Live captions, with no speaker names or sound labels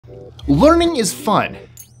Learning is fun.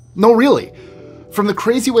 No, really. From the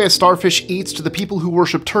crazy way a starfish eats to the people who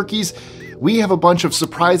worship turkeys, we have a bunch of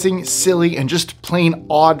surprising, silly, and just plain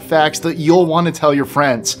odd facts that you'll want to tell your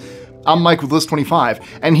friends. I'm Mike with List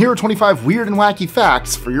 25, and here are 25 weird and wacky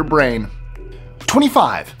facts for your brain.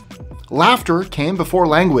 25. Laughter came before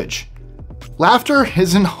language. Laughter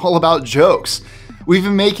isn't all about jokes. We've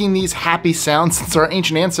been making these happy sounds since our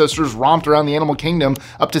ancient ancestors romped around the animal kingdom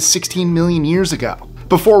up to 16 million years ago.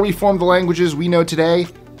 Before we formed the languages we know today,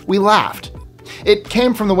 we laughed. It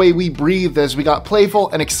came from the way we breathed as we got playful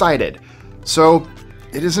and excited. So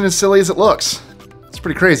it isn't as silly as it looks. It's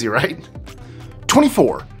pretty crazy, right?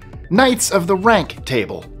 24. Knights of the rank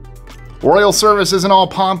table. Royal service isn't all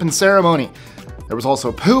pomp and ceremony. There was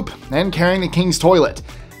also poop and carrying the king's toilet.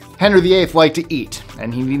 Henry VIII liked to eat,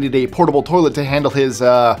 and he needed a portable toilet to handle his,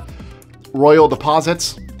 royal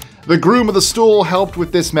deposits. The groom of the stool helped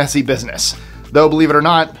with this messy business. Though, believe it or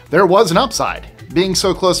not, there was an upside. Being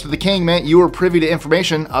so close to the king meant you were privy to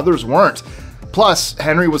information others weren't. Plus,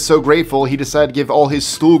 Henry was so grateful he decided to give all his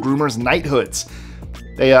stool groomers knighthoods.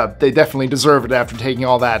 They definitely deserve it after taking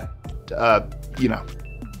all that,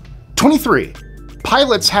 23.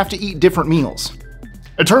 Pilots have to eat different meals.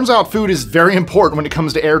 It turns out food is very important when it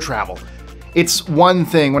comes to air travel. It's one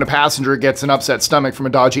thing when a passenger gets an upset stomach from a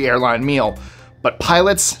dodgy airline meal, but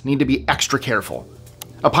pilots need to be extra careful.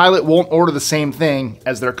 A pilot won't order the same thing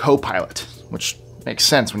as their co-pilot, which makes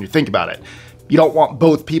sense when you think about it. You don't want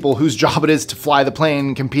both people whose job it is to fly the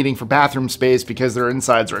plane competing for bathroom space because their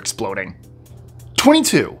insides are exploding.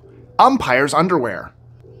 22. Umpires' underwear.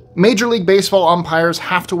 Major League Baseball umpires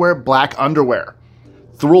have to wear black underwear.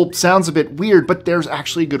 The rule sounds a bit weird, but there's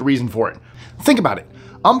actually a good reason for it. Think about it.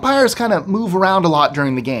 Umpires kind of move around a lot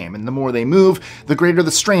during the game, and the more they move, the greater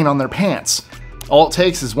the strain on their pants. All it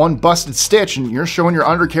takes is one busted stitch and you're showing your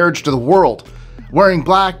undercarriage to the world. Wearing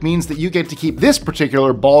black means that you get to keep this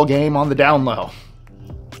particular ball game on the down low.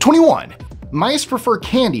 21. Mice prefer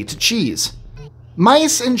candy to cheese.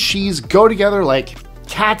 Mice and cheese go together like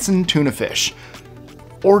cats and tuna fish.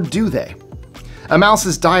 Or do they? A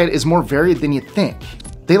mouse's diet is more varied than you think.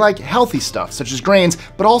 They like healthy stuff such as grains,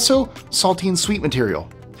 but also salty and sweet material.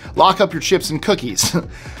 Lock up your chips and cookies.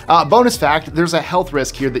 Bonus fact, there's a health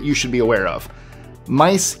risk here that you should be aware of.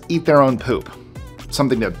 Mice eat their own poop.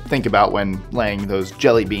 Something to think about when laying those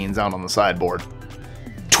jelly beans out on the sideboard.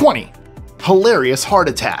 20. Hilarious heart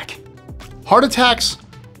attack. Heart attacks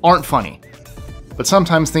aren't funny, but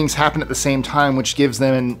sometimes things happen at the same time, which gives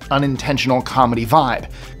them an unintentional comedy vibe.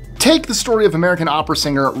 Take the story of American opera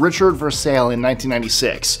singer Richard Versailles in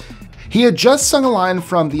 1996. He had just sung a line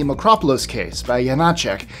from the Makropoulos case by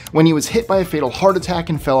Janacek when he was hit by a fatal heart attack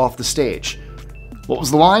and fell off the stage. What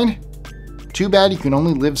was the line? Too bad you can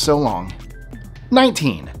only live so long.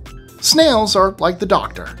 19. Snails are like the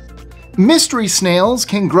Doctor. Mystery snails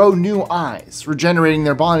can grow new eyes, regenerating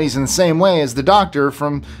their bodies in the same way as the Doctor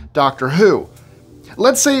from Doctor Who.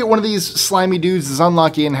 Let's say one of these slimy dudes is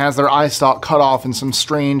unlucky and has their eye stalk cut off in some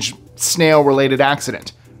strange snail-related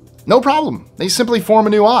accident. No problem, they simply form a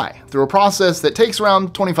new eye through a process that takes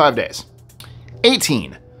around 25 days.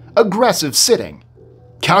 18. Aggressive sitting.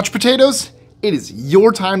 Couch potatoes? It is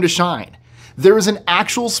your time to shine. There is an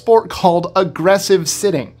actual sport called aggressive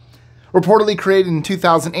sitting. Reportedly created in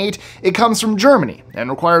 2008, it comes from Germany and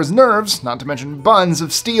requires nerves, not to mention buns,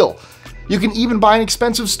 of steel. You can even buy an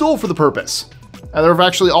expensive stool for the purpose. There have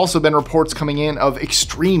actually also been reports coming in of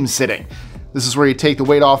extreme sitting. This is where you take the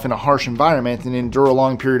weight off in a harsh environment and endure a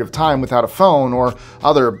long period of time without a phone or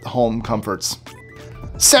other home comforts.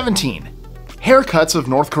 17. Haircuts of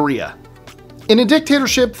North Korea. In a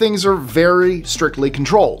dictatorship, things are very strictly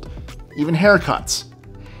controlled, even haircuts.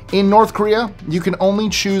 In North Korea, you can only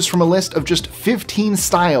choose from a list of just 15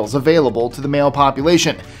 styles available to the male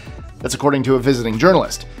population. That's according to a visiting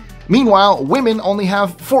journalist. Meanwhile, women only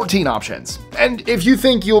have 14 options. And if you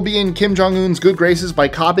think you'll be in Kim Jong-un's good graces by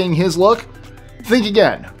copying his look, think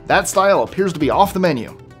again. That style appears to be off the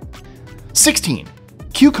menu. 16.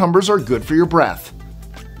 Cucumbers are good for your breath.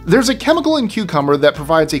 There's a chemical in cucumber that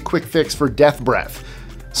provides a quick fix for death breath.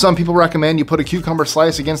 Some people recommend you put a cucumber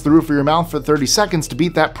slice against the roof of your mouth for 30 seconds to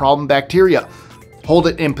beat that problem bacteria. Hold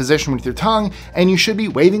it in position with your tongue, and you should be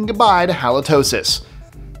waving goodbye to halitosis.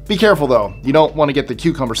 Be careful though, you don't want to get the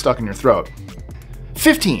cucumber stuck in your throat.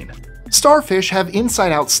 15. Starfish have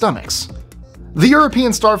inside-out stomachs. The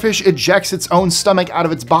European starfish ejects its own stomach out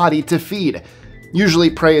of its body to feed. Usually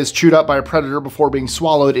prey is chewed up by a predator before being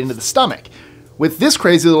swallowed into the stomach. With this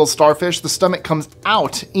crazy little starfish, the stomach comes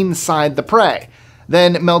out inside the prey,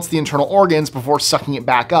 then melts the internal organs before sucking it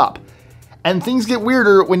back up. And things get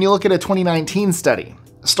weirder when you look at a 2019 study.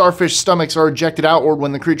 Starfish stomachs are ejected outward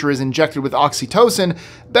when the creature is injected with oxytocin,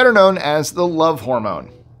 better known as the love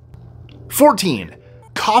hormone. 14.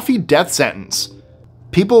 Coffee death sentence.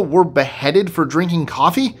 People were beheaded for drinking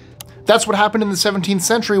coffee? That's what happened in the 17th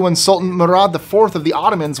century when Sultan Murad IV of the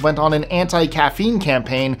Ottomans went on an anti-caffeine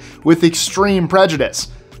campaign with extreme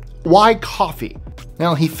prejudice. Why coffee?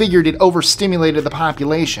 Well, he figured it overstimulated the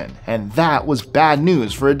population, and that was bad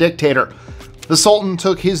news for a dictator. The Sultan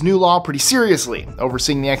took his new law pretty seriously,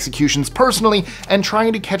 overseeing the executions personally and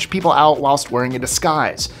trying to catch people out whilst wearing a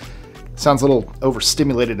disguise. Sounds a little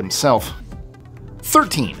overstimulated himself.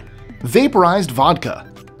 13. Vaporized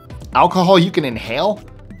vodka. Alcohol you can inhale?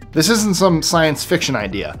 This isn't some science fiction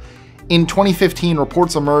idea. In 2015,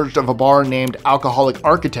 reports emerged of a bar named Alcoholic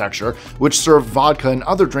Architecture, which served vodka and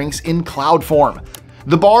other drinks in cloud form.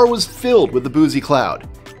 The bar was filled with the boozy cloud,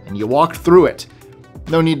 and you walked through it.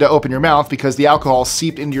 No need to open your mouth because the alcohol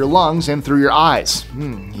seeped into your lungs and through your eyes.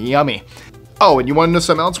 Yummy. Oh, and you want to know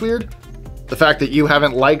something else weird? The fact that you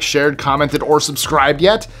haven't liked, shared, commented, or subscribed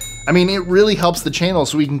yet? I mean, it really helps the channel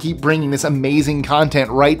so we can keep bringing this amazing content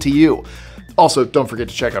right to you. Also, don't forget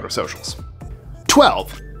to check out our socials.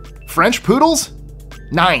 12. French poodles?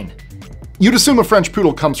 9. You'd assume a French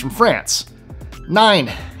poodle comes from France.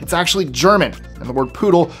 9. It's actually German, and the word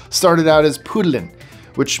poodle started out as pudeln,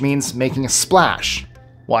 which means making a splash.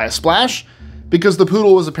 Why a splash? Because the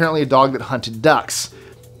poodle was apparently a dog that hunted ducks.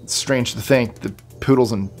 It's strange to think of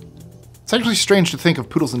poodles and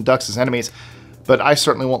ducks as enemies, but I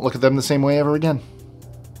certainly won't look at them the same way ever again.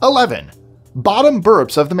 11. Bottom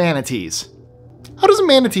burps of the manatees. How does a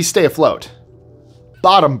manatee stay afloat?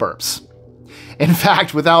 Bottom burps. In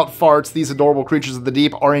fact, without farts, these adorable creatures of the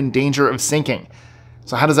deep are in danger of sinking.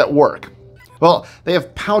 So how does that work? Well, they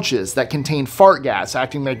have pouches that contain fart gas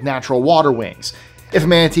acting like natural water wings. If a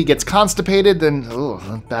manatee gets constipated,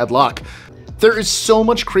 then bad luck. There is so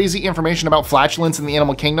much crazy information about flatulence in the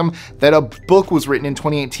animal kingdom that a book was written in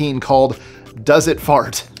 2018 called Does It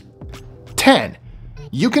Fart? 10.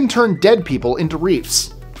 You can turn dead people into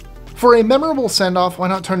reefs. For a memorable send-off, why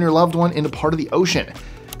not turn your loved one into part of the ocean?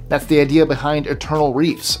 That's the idea behind Eternal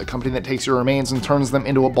Reefs, a company that takes your remains and turns them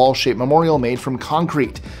into a ball-shaped memorial made from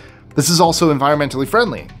concrete. This is also environmentally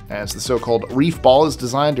friendly, as the so-called reef ball is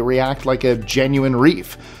designed to react like a genuine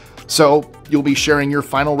reef. So you'll be sharing your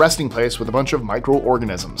final resting place with a bunch of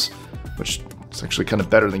microorganisms, which is actually kind of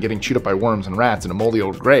better than getting chewed up by worms and rats in a moldy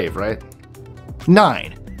old grave, right?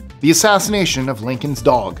 9. The assassination of Lincoln's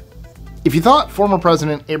dog. If you thought former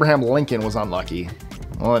President Abraham Lincoln was unlucky,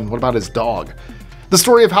 well, then what about his dog? The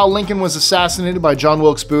story of how Lincoln was assassinated by John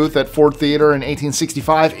Wilkes Booth at Ford Theater in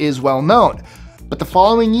 1865 is well known. But the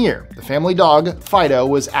following year, the family dog, Fido,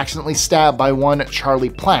 was accidentally stabbed by one Charlie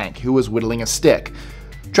Plank, who was whittling a stick.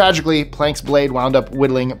 Tragically, Plank's blade wound up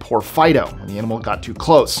whittling poor Fido when the animal got too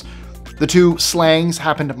close. The two slangs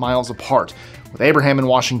happened miles apart, with Abraham in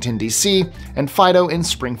Washington, D.C., and Fido in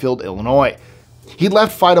Springfield, Illinois. He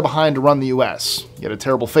left Fido behind to run the US, yet a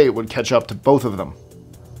terrible fate would catch up to both of them.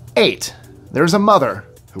 8. There's a mother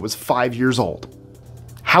who was 5 years old.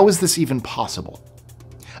 How is this even possible?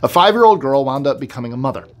 A 5-year-old girl wound up becoming a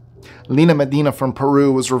mother. Lina Medina from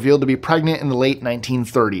Peru was revealed to be pregnant in the late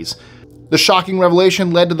 1930s. The shocking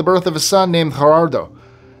revelation led to the birth of a son named Gerardo.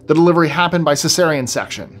 The delivery happened by cesarean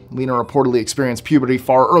section. Lina reportedly experienced puberty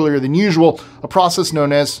far earlier than usual, a process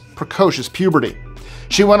known as precocious puberty.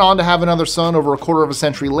 She went on to have another son over a quarter of a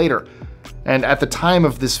century later, and at the time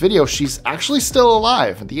of this video, she's actually still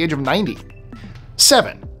alive at the age of 90.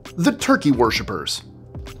 7. The turkey worshippers.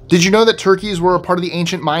 Did you know that turkeys were a part of the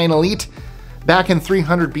ancient Mayan elite? Back in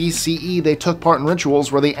 300 BCE, they took part in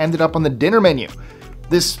rituals where they ended up on the dinner menu.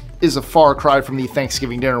 This is a far cry from the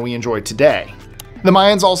Thanksgiving dinner we enjoy today. The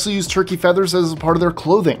Mayans also used turkey feathers as a part of their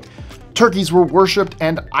clothing. Turkeys were worshipped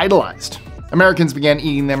and idolized. Americans began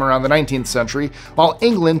eating them around the 19th century, while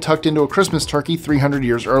England tucked into a Christmas turkey 300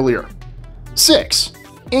 years earlier. 6.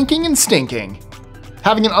 Inking and stinking.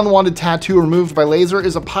 Having an unwanted tattoo removed by laser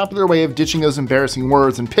is a popular way of ditching those embarrassing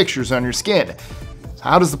words and pictures on your skin. So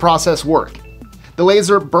how does the process work? The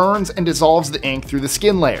laser burns and dissolves the ink through the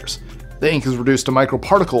skin layers. The ink is reduced to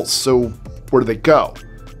microparticles, so where do they go?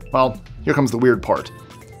 Well, here comes the weird part.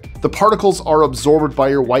 The particles are absorbed by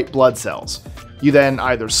your white blood cells. You then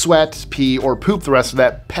either sweat, pee, or poop the rest of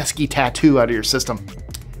that pesky tattoo out of your system.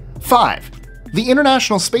 5. The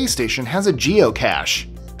International Space Station has a geocache.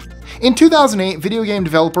 In 2008, video game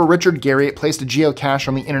developer Richard Garriott placed a geocache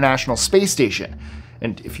on the International Space Station.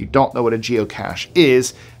 And if you don't know what a geocache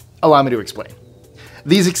is, allow me to explain.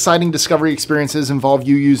 These exciting discovery experiences involve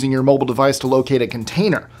you using your mobile device to locate a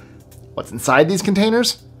container. What's inside these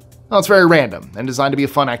containers? Well, it's very random and designed to be a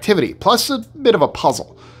fun activity, plus a bit of a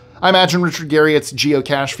puzzle. I imagine Richard Garriott's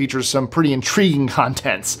geocache features some pretty intriguing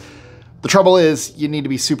contents. The trouble is, you need to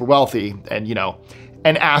be super wealthy and,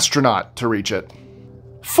 an astronaut to reach it.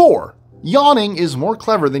 4. Yawning is more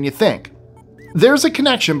clever than you think. There's a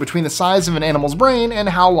connection between the size of an animal's brain and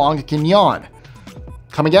how long it can yawn.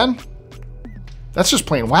 Come again? That's just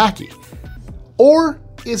plain wacky. Or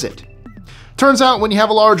is it? Turns out when you have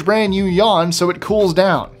a large brain, you yawn so it cools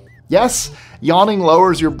down. Yes, yawning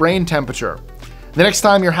lowers your brain temperature. The next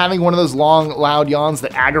time you're having one of those long, loud yawns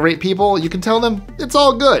that aggravate people, you can tell them it's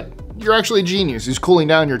all good. You're actually a genius who's cooling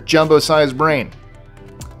down your jumbo-sized brain.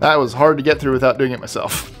 That was hard to get through without doing it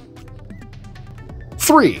myself.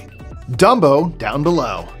 3. Dumbo down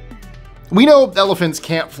below. We know elephants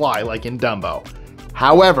can't fly like in Dumbo.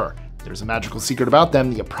 However, there's a magical secret about them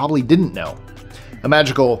that you probably didn't know. A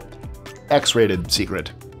magical X-rated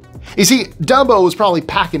secret. You see, Dumbo was probably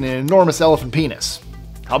packing an enormous elephant penis.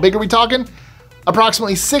 How big are we talking?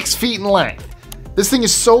 Approximately 6 feet in length. This thing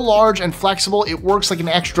is so large and flexible, it works like an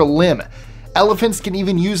extra limb. Elephants can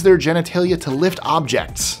even use their genitalia to lift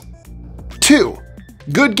objects. 2.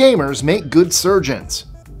 Good gamers make good surgeons.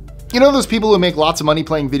 You know those people who make lots of money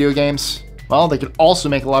playing video games? Well, they can also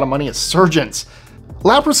make a lot of money as surgeons.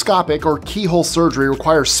 Laparoscopic or keyhole surgery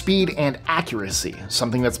requires speed and accuracy,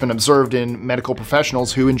 something that's been observed in medical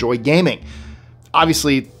professionals who enjoy gaming.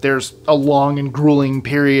 Obviously, there's a long and grueling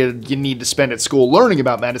period you need to spend at school learning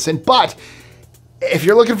about medicine, but if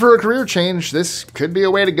you're looking for a career change, this could be a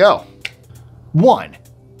way to go. 1.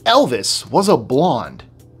 Elvis was a blonde.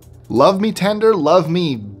 Love me tender, love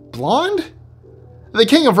me blonde? The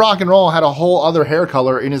king of rock and roll had a whole other hair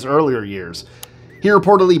color in his earlier years. He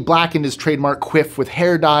reportedly blackened his trademark quiff with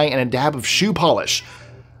hair dye and a dab of shoe polish.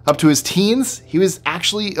 Up to his teens, he was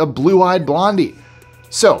actually a blue-eyed blondie.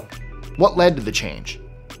 So, what led to the change?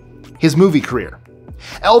 His movie career.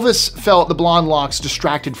 Elvis felt the blonde locks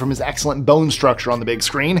distracted from his excellent bone structure on the big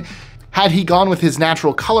screen. Had he gone with his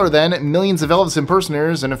natural color then, millions of Elvis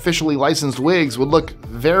impersonators and officially licensed wigs would look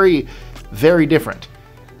very, very different.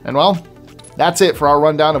 And well, that's it for our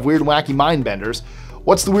rundown of weird and wacky mind benders.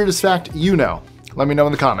 What's the weirdest fact you know? Let me know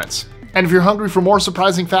in the comments. And if you're hungry for more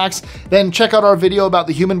surprising facts, then check out our video about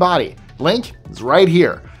the human body. Link is right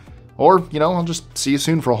here. Or, I'll just see you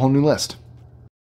soon for a whole new list.